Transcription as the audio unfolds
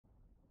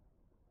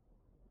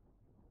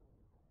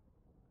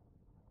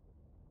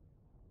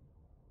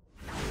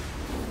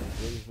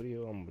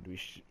video, I'm going to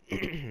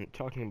be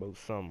talking about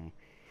some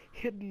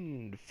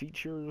hidden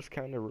features,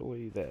 kind of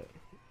really, that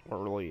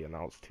weren't really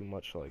announced too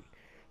much, like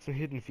some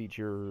hidden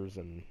features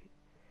and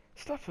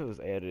stuff that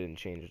was added and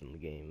changed in the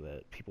game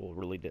that people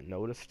really didn't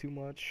notice too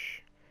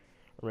much,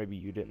 or maybe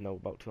you didn't know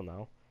about till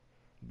now.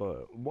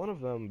 But one of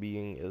them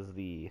being is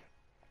the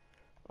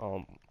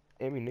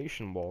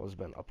ammunition wall has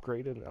been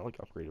upgraded, not like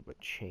upgraded, but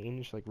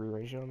changed, like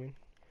rearranged, you know what I mean?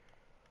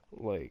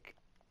 Like,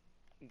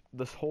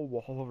 this whole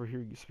wall over here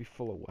used to be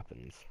full of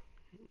weapons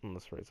on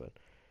this right side.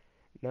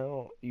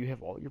 Now you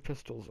have all your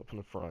pistols up in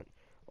the front,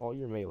 all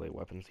your melee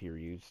weapons here.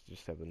 You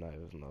just have the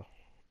knives and the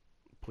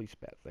police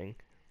bat thing.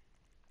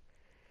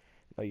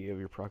 Now you have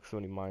your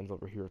proximity mines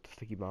over here with the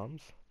sticky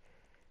bombs,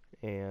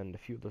 and a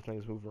few other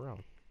things move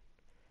around.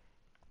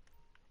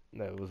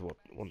 That was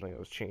one thing that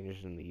was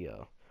changed in the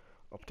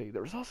update.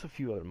 There was also a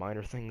few other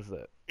minor things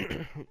that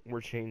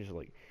were changed,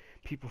 like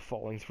people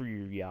falling through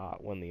your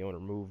yacht when the owner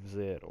moves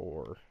it,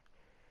 or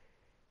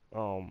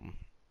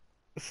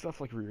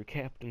stuff like where your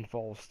captain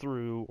falls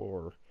through,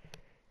 or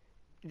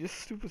just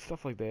stupid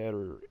stuff like that,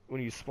 or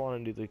when you spawn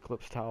into the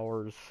Eclipse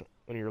Towers,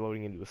 when you're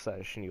loading into a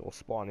session, you'll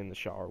spawn in the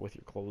shower with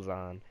your clothes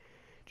on.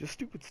 Just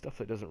stupid stuff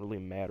that doesn't really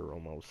matter,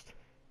 almost.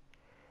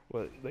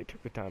 But they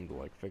took the time to,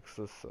 like, fix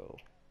this, so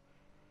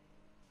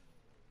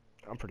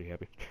I'm pretty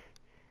happy.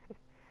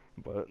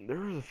 But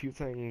there's a few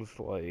things,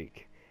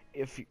 like,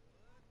 if you,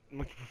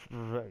 like,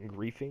 prevent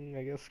griefing,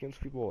 I guess,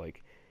 against people,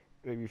 like,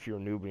 maybe if you're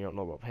a noob and you don't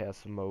know about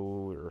passive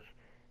mode, or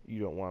you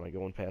don't want to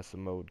go in passive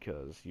mode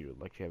because you'd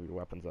like to have your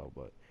weapons out,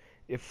 but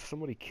if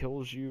somebody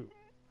kills you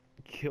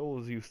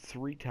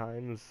 3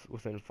 times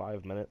within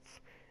 5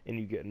 minutes, and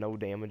you get no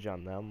damage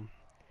on them,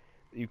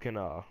 you can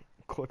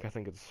click, I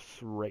think it's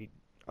right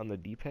on the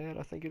D-pad,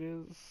 I think it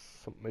is.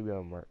 So maybe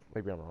I'm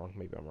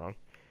wrong.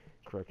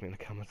 Correct me in the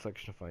comment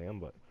section if I am,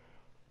 but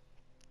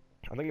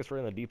I think it's right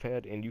on the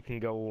D-pad, and you can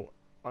go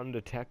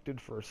undetected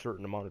for a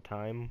certain amount of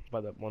time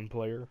by that one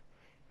player,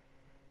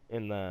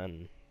 and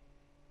then,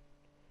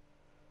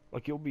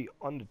 like, you'll be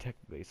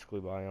undetected basically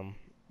by them,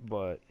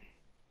 but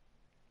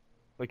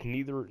like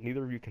neither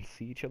of you can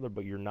see each other,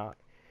 but you're not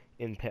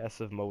in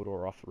passive mode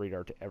or off the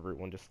radar to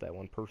everyone, just that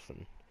one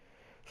person.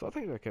 So I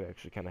think that could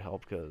actually kind of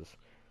help, because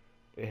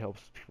it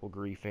helps people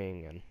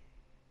griefing and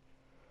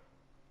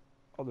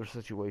other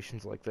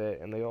situations like that.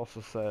 And they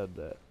also said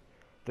that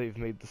they've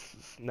made the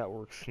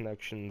network's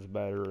connections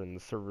better and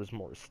the server's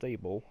more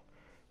stable,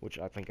 which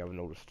I think I've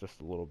noticed just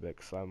a little bit,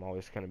 because I'm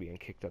always kind of being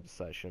kicked out of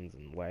sessions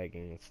and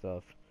lagging and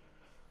stuff.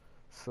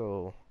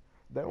 So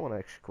that one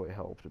actually quite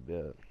helped a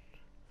bit.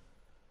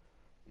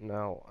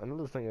 Now,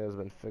 another thing that has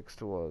been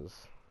fixed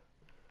was,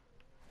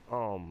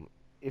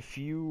 if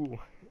you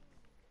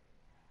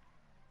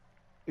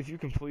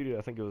completed,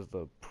 I think it was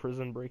the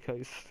prison break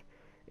heist,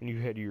 and you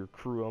had your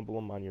crew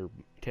emblem on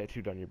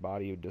tattooed on your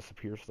body, it would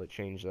disappear, so they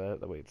changed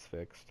that. That way it's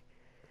fixed.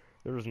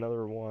 There was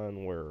another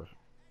one where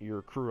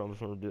your crew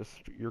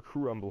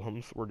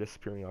emblems were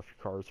disappearing off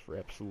your cars for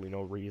absolutely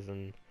no reason,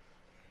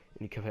 and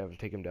you kept having to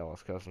take them to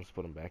Dallas Customs,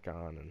 put them back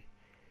on, and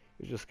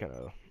it just kind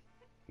of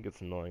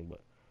gets annoying.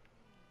 But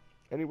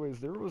anyways,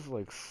 there was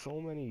like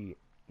so many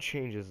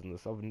changes in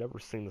this. I've never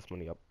seen this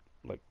many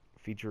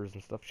features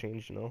and stuff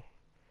changed, you know?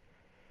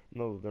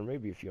 No, there may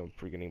be a few I'm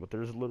forgetting, but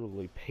there's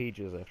literally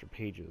pages after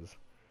pages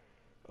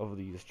of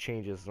these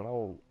changes, and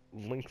I'll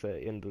link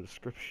that in the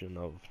description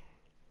of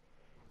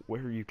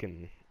where you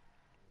can,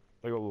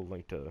 like, I'll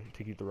link to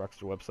take you to the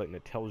Rockstar website, and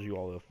it tells you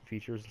all the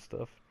features and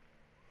stuff.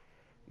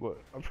 But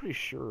I'm pretty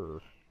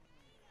sure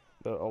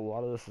that a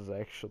lot of this is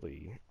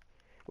actually,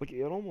 like,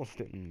 it almost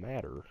didn't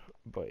matter,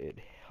 but it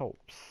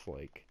helps.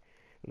 Like,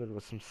 there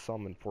was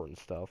some important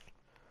stuff.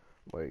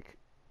 Like,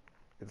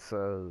 it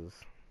says,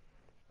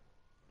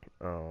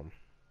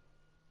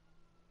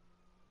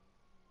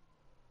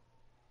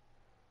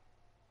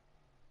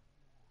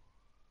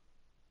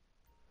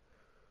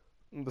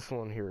 this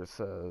one here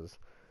says,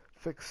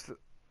 fixed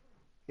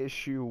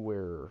issue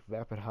where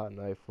Vapid Hot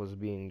Knife was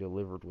being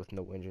delivered with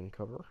no engine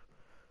cover.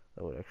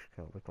 That would actually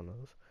kind of like one of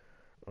those.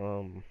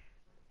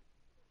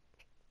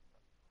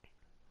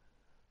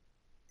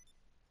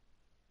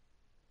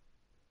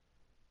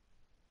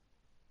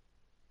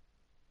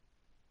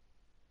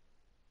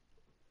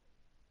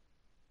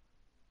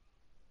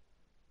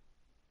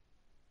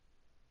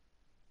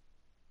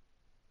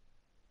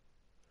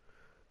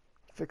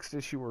 Fixed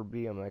issue where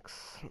BMX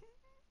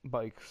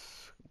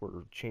bikes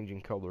were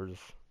changing colors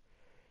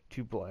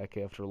to black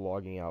after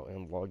logging out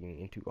and logging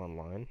into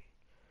online.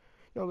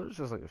 You know, there's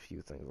just like a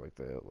few things like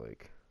that.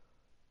 Like,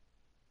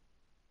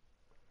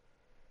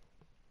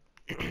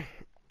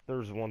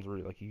 there's ones where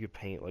like you could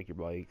paint like your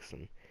bikes,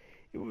 and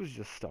it was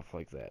just stuff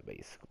like that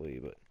basically.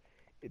 But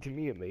to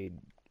me, it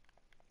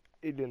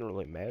didn't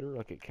really matter.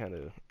 Like, it kind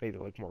of made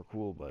it like more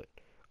cool. But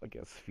I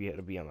guess if you had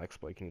a BMX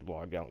bike and you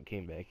logged out and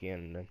came back in,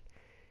 and then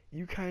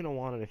you kind of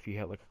wanted, if you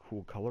had like a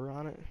cool color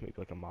on it, maybe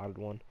like a modded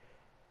one,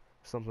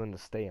 something to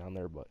stay on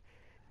there. But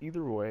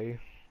either way,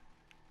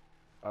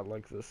 I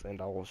like this, and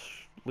I'll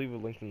leave a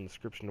link in the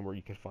description where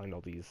you can find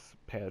all these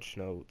patch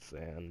notes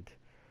and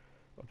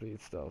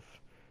updated stuff.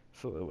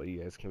 so that way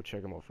you guys can go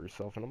check them out for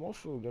yourself. And I'm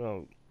also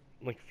gonna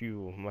link a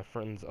few of my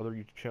friends' other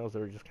YouTube channels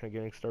that are just kind of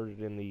getting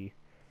started in the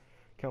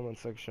comment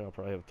section. I'll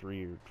probably have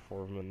 3 or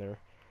 4 of them in there.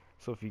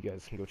 So if you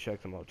guys can go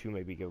check them out too,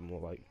 maybe give them a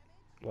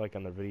like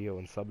on their video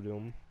and sub to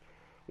them.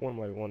 One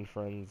of my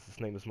friends, his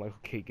name is Michael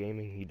K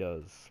Gaming. He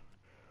does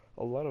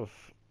a lot of,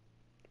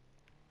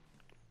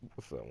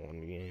 what's that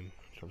one game?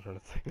 I'm trying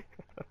to think.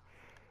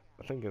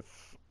 I think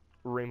it's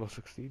Rainbow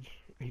Six Siege.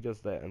 He does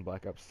that in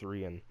Black Ops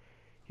 3, and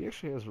he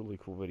actually has really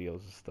cool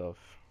videos and stuff.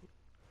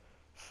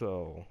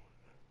 So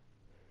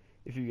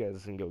if you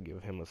guys can go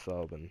give him a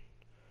sub and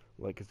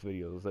like his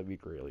videos, that'd be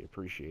greatly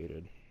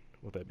appreciated.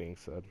 With that being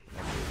said,